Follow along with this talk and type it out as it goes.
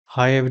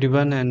Hi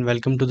everyone and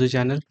welcome to the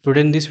channel. Today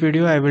in this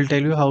video I will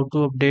tell you how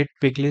to update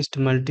picklist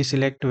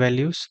multi-select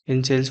values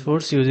in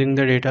Salesforce using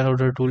the data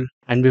loader tool.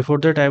 And before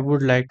that I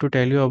would like to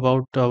tell you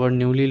about our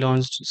newly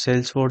launched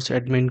Salesforce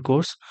admin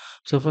course.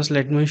 So first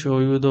let me show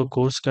you the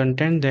course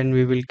content, then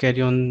we will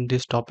carry on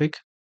this topic.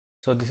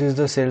 So this is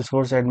the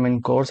Salesforce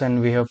admin course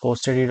and we have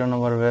posted it on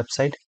our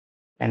website,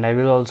 and I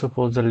will also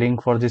post the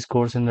link for this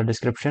course in the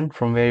description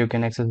from where you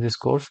can access this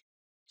course.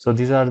 So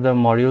these are the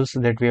modules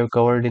that we have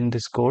covered in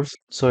this course.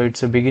 So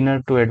it's a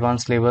beginner to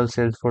advanced level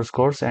Salesforce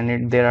course,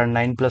 and there are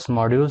 9 plus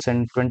modules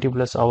and 20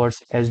 plus hours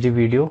HD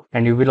video,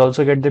 and you will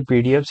also get the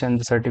PDFs and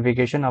the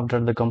certification after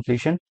the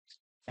completion.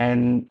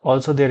 And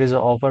also there is an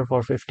offer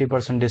for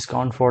 50%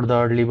 discount for the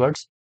early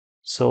birds.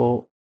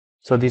 So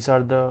these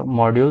are the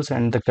modules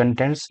and the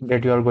contents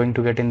that you are going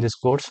to get in this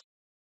course.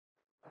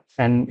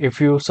 And if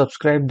you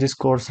subscribe this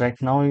course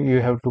right now, you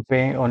have to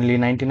pay only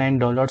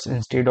 $99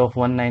 instead of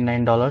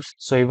 $199.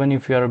 So even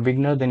if you are a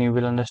beginner, then you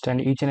will understand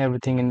each and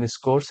everything in this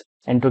course.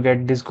 And to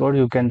get this course,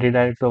 you can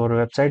redirect to our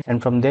website,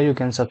 and from there you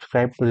can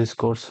subscribe to this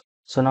course.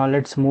 So now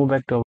let's move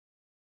back to.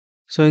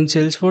 So in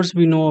Salesforce,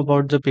 we know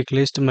about the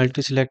picklist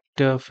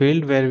multi-select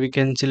field where we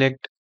can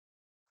select.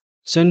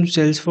 So in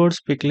Salesforce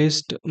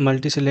picklist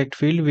multi-select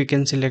field, we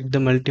can select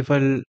the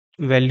multiple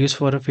values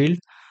for a field.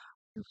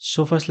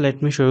 So first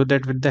let me show you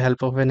that with the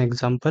help of an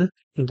example,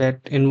 that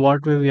in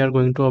what way we are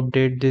going to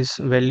update these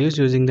values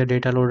using the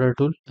data loader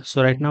tool.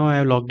 So right now I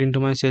have logged into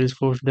my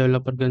Salesforce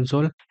developer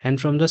console,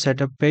 and from the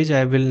setup page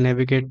I will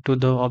navigate to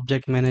the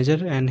object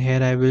manager, and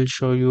here I will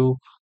show you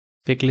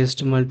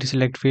picklist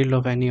multi-select field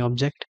of any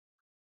object.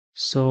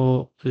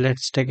 So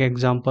let's take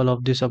example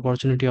of this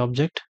opportunity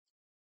object.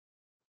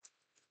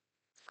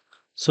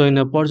 So in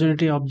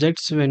opportunity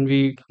objects, when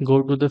we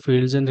go to the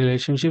fields and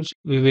relationships,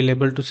 we will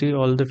able to see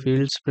all the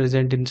fields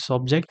present in this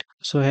object.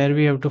 So here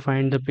we have to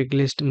find the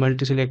picklist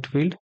multi-select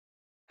field.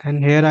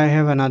 And here I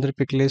have another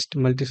picklist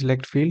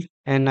multi-select field,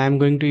 and I'm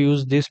going to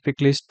use this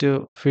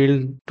picklist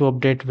field to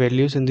update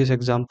values in this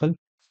example.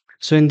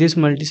 So in this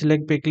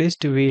multi-select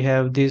picklist, we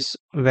have these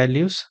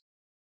values,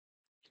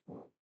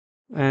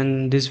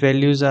 and these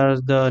values are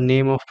the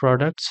name of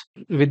products.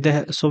 With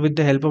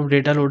the help of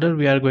data loader,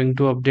 we are going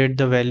to update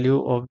the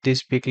value of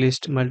this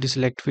picklist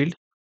multi-select field.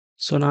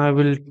 So now I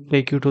will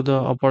take you to the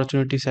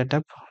opportunity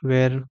setup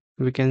where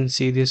we can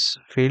see this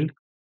field.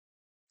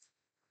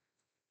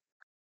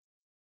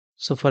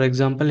 So for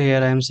example,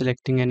 here I am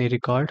selecting any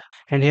record,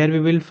 and here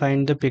we will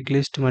find the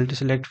picklist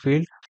multi-select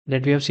field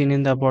that we have seen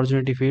in the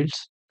opportunity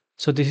fields.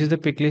 So this is the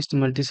picklist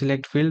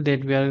multi-select field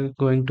that we are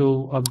going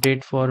to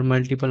update for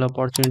multiple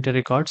opportunity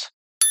records,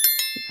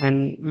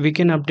 and we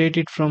can update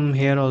it from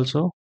here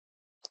also,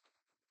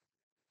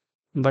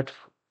 but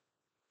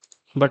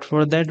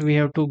for that we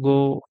have to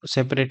go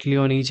separately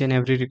on each and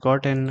every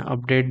record and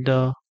update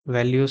the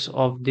values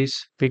of this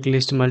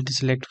picklist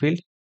multi-select field.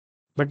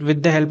 But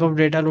with the help of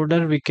data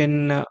loader, we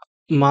can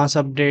mass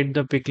update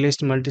the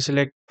picklist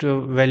multi-select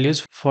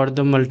values for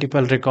the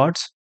multiple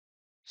records.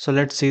 So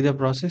let's see the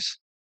process.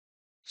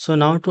 So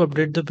now to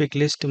update the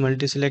picklist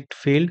multi-select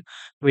field,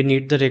 we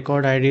need the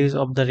record IDs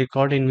of the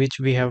record in which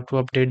we have to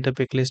update the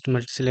picklist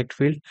multi-select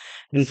field.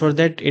 And for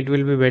that, it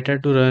will be better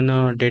to run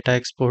a data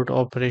export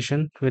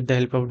operation with the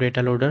help of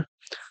data loader.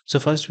 So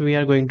first we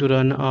are going to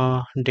run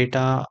a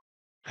data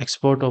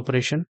export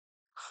operation.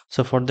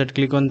 So for that,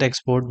 click on the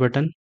export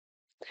button,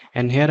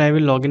 and here I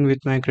will log in with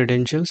my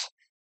credentials.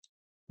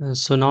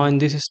 So now in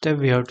this step,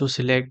 we have to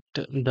select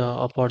the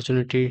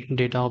opportunity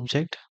data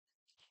object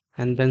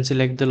and then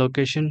select the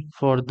location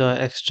for the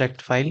extract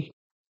file.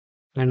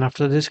 And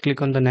after this, click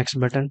on the next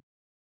button.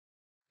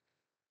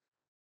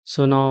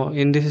 So now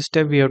in this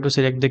step, we have to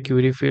select the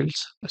query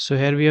fields. So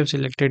here we have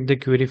selected the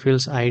query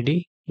fields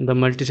ID, the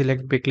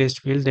multi-select picklist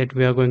field that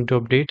we are going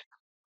to update.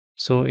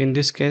 So in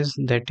this case,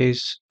 that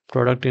is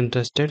product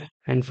interested.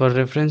 And for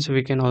reference,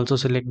 we can also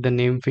select the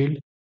name field.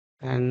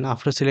 And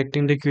after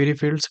selecting the query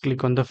fields,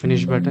 click on the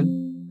finish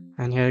button,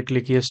 and here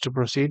click yes to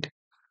proceed.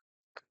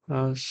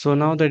 So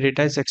now the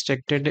data is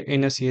extracted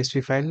in a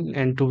CSV file,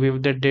 and to view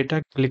that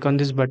data, click on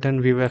this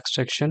button view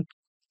extraction,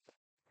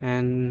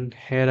 and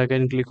here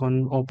again click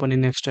on open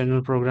in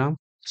external program.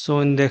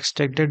 So in the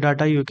extracted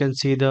data, you can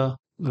see the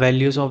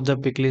values of the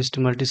picklist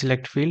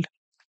multi-select field,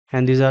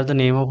 and these are the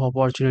name of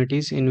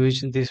opportunities in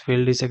which this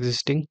field is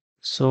existing.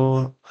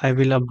 So I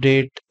will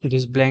update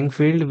this blank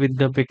field with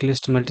the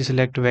picklist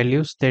multi-select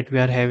values that we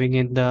are having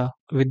in the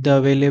with the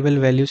available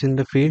values in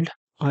the field.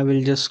 I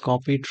will just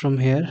copy it from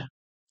here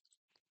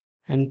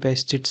and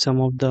paste it some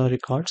of the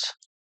records,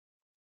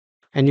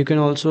 and you can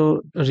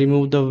also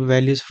remove the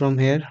values from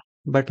here,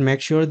 but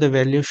make sure the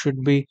value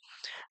should be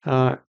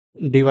uh,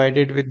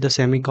 divided with the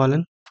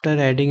semicolon. After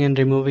adding and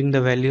removing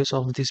the values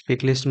of this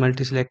picklist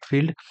multi-select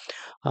field,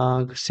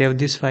 save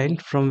this file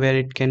from where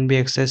it can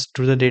be accessed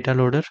through the data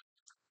loader.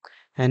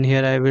 And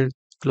here I will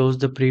close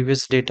the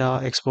previous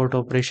data export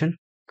operation,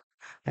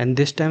 and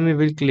this time we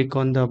will click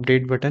on the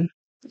update button,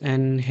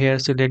 and here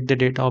select the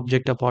data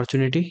object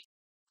opportunity,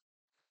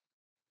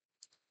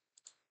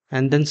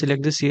 and then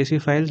select the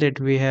CSV file that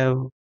we have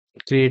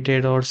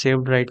created or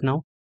saved right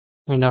now.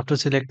 And after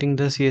selecting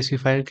the CSV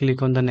file,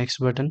 click on the next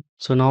button.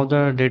 So now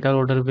the data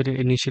loader will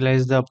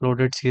initialize the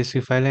uploaded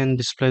CSV file and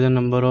display the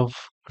number of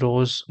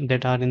rows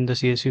that are in the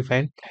CSV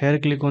file. Here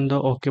click on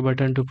the OK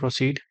button to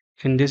proceed.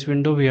 In this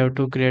window, we have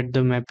to create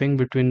the mapping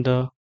between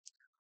the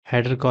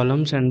header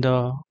columns and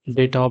the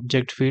data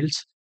object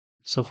fields.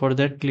 So for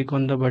that, click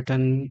on the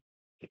button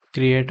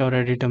create or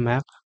edit a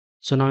map.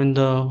 So now in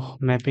the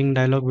mapping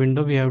dialog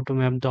window, we have to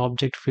map the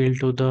object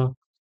field to the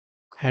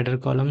header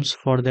columns.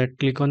 For that,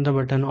 click on the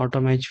button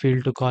auto match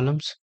field to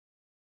columns.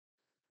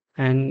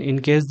 And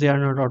in case they are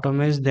not auto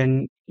match,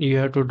 then you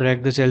have to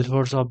drag the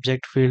Salesforce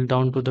object field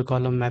down to the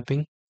column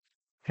mapping.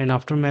 And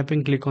after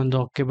mapping, click on the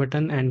OK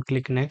button and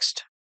click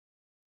next.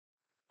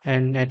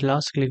 And at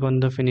last, click on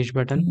the finish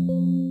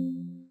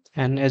button.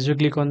 And as you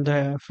click on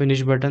the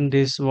finish button,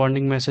 this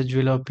warning message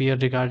will appear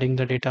regarding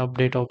the data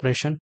update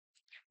operation.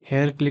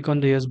 Here, click on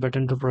the yes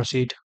button to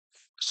proceed.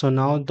 So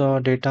now the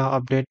data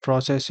update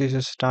process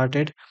is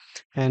started,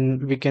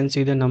 and we can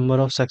see the number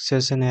of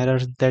success and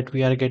errors that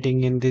we are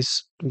getting in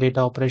this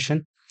data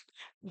operation.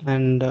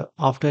 And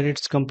after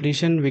its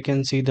completion, we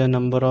can see the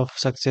number of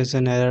success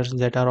and errors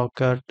that are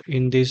occurred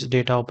in this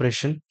data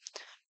operation.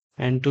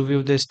 And to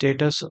view the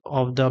status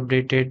of the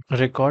updated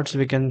records,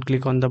 we can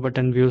click on the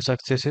button view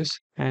successes.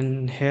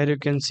 And here you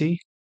can see,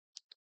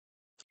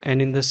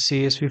 and in the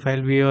CSV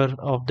file viewer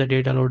of the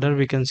data loader,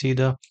 we can see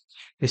the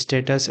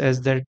status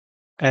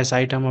as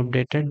item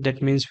updated.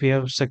 That means we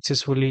have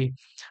successfully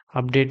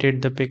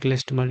updated the pick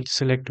list multi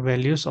select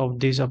values of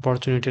these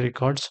opportunity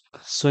records.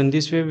 So in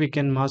this way, we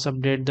can mass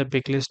update the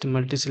pick list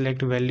multi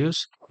select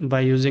values by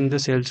using the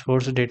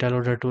Salesforce data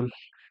loader tool.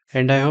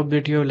 And I hope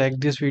that you have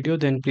liked this video.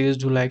 Then please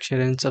do like, share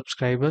and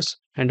subscribe us,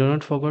 and do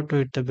not forget to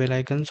hit the bell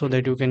icon so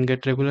that you can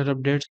get regular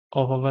updates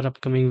of our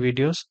upcoming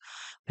videos.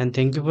 And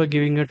thank you for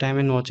giving your time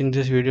and watching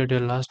this video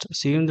till last.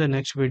 See you in the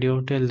next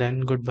video. Till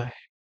then,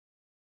 goodbye.